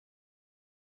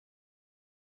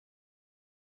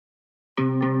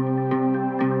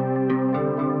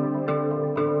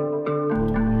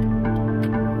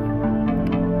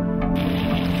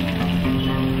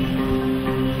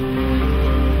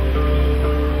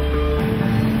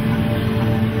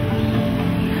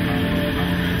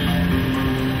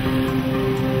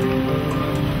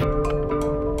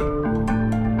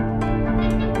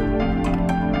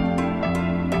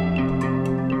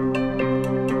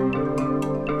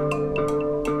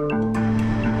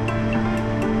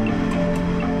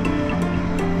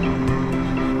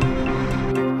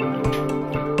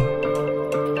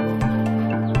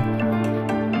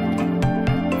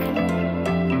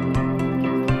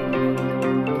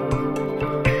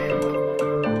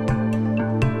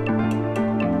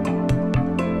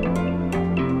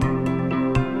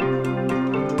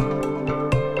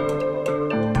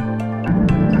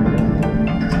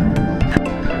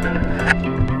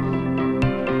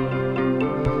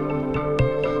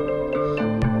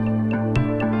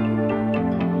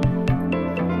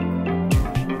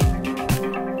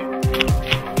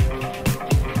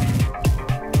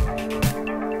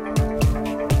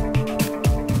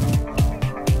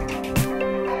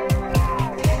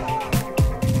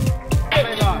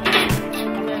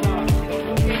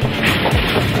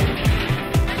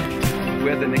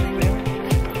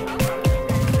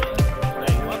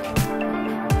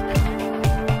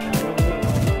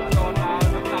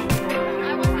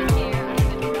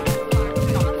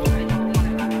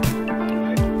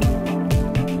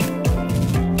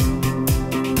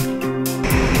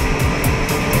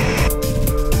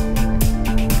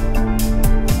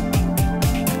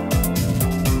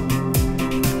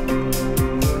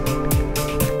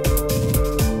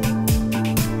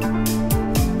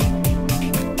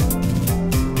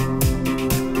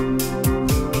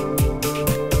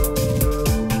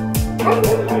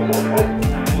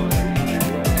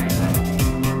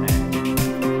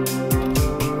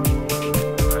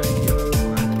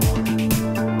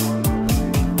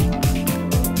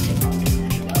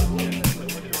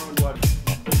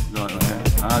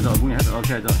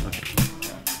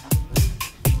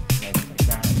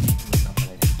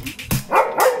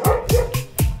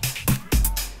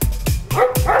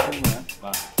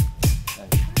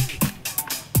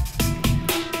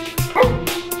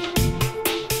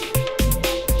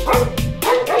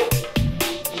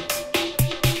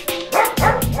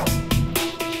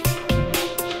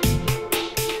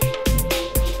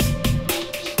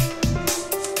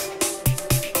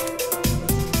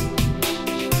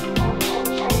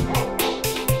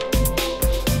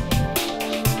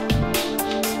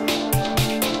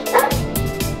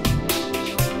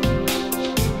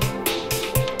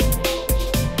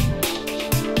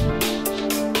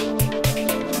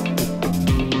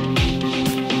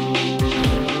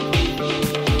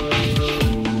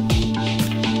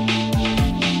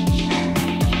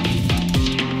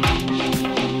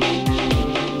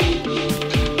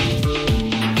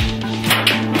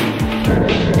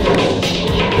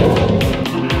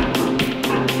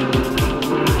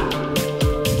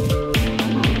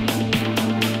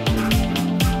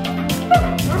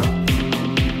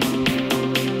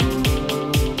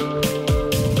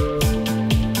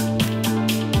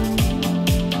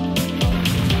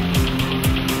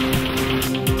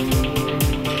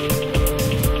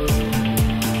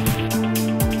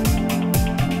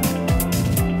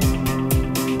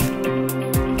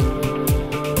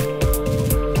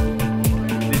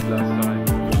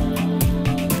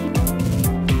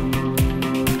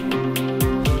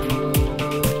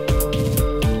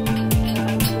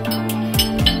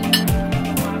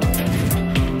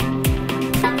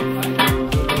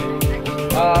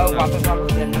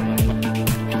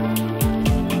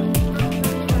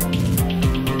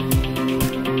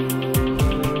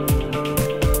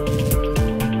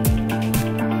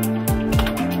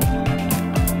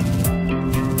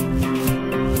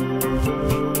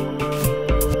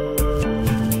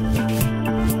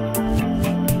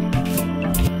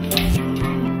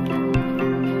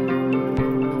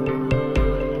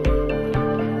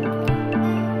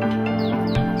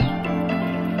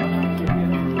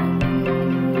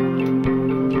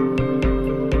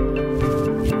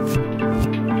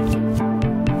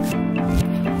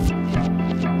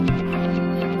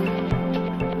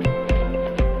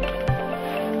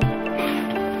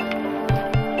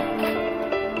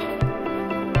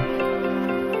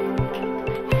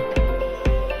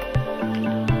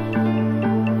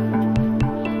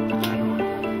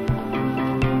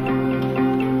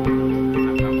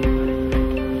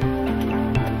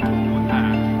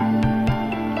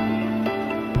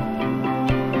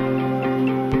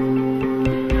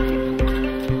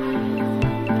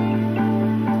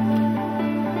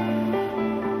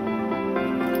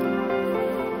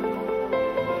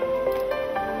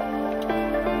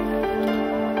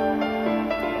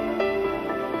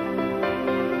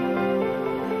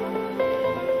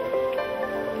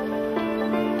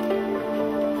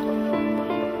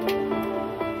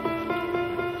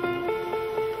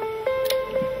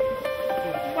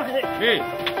Đi.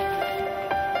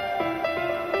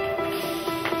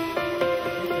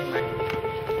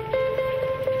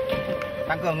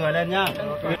 Tăng cường người lên nhá.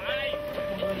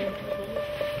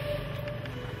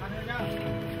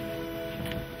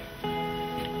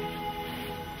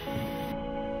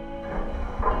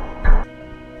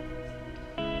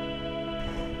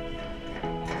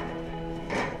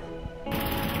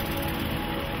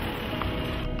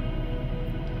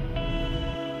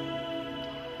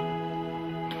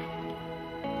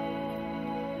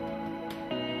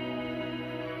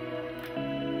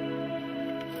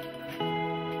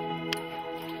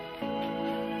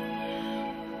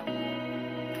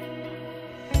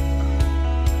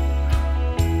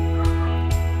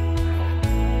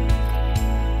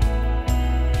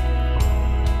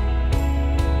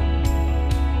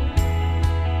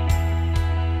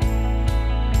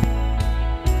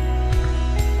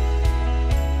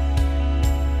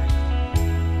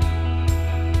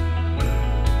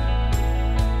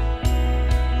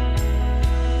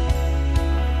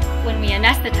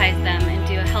 Anesthetize them and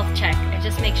do a health check. I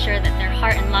just make sure that their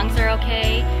heart and lungs are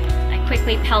okay. I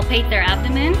quickly palpate their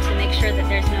abdomen to make sure that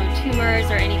there's no tumors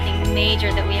or anything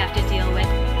major that we have to deal with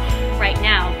right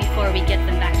now before we get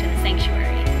them back to the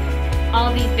sanctuary.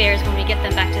 All these bears, when we get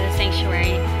them back to the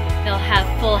sanctuary, they'll have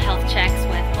full health checks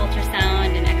with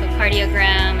ultrasound and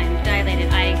echocardiogram and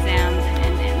dilated eye exams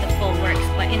and the full works.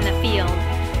 But in the field,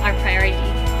 our priority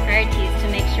is to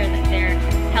make sure that they're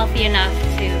healthy enough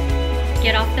to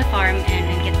get off the farm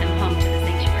and get them home to the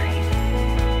sanctuary.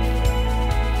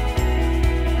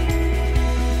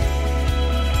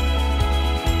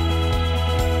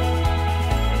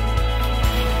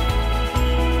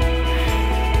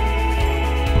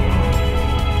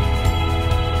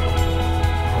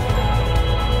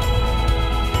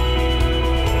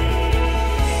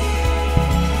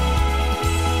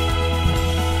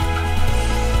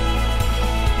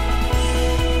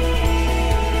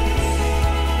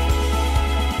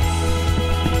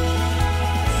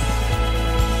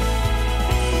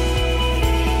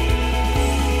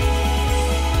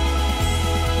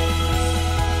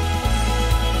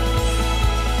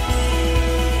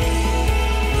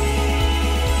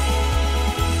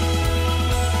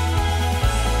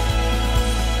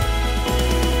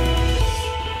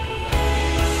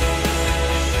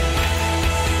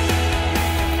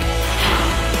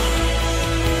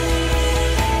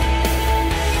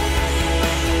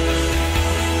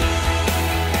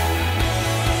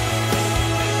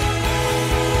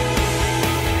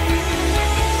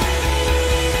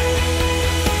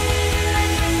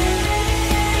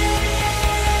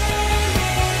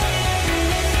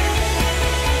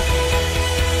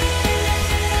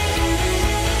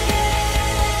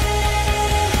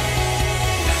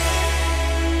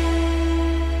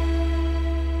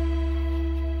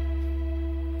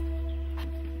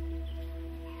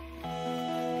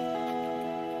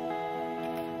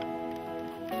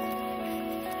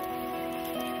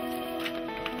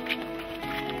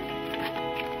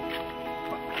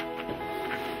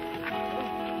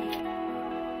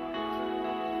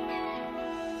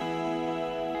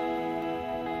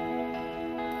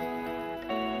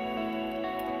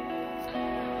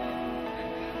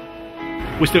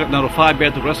 We still have another 5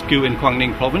 bears to rescue in Quang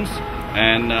Ninh province,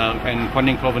 and Quang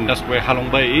Ninh province, that's where Ha Long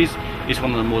Bay is. It's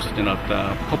one of the most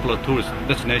popular tourist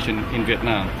destination in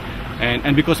Vietnam,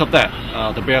 and because of that,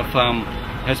 the bear farm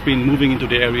has been moving into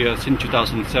the area since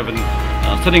 2007,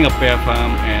 setting up bear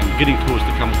farm and getting tourists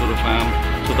to come to the farm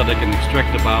so that they can extract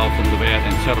the bow from the bear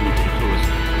and sell them to the tourists.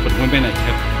 But we managed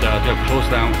to have closed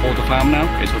down all the farm now.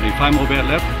 There's only 5 more bears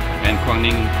left, and Quang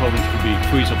Ninh province will be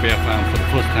free of bear farm for the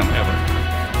first time ever.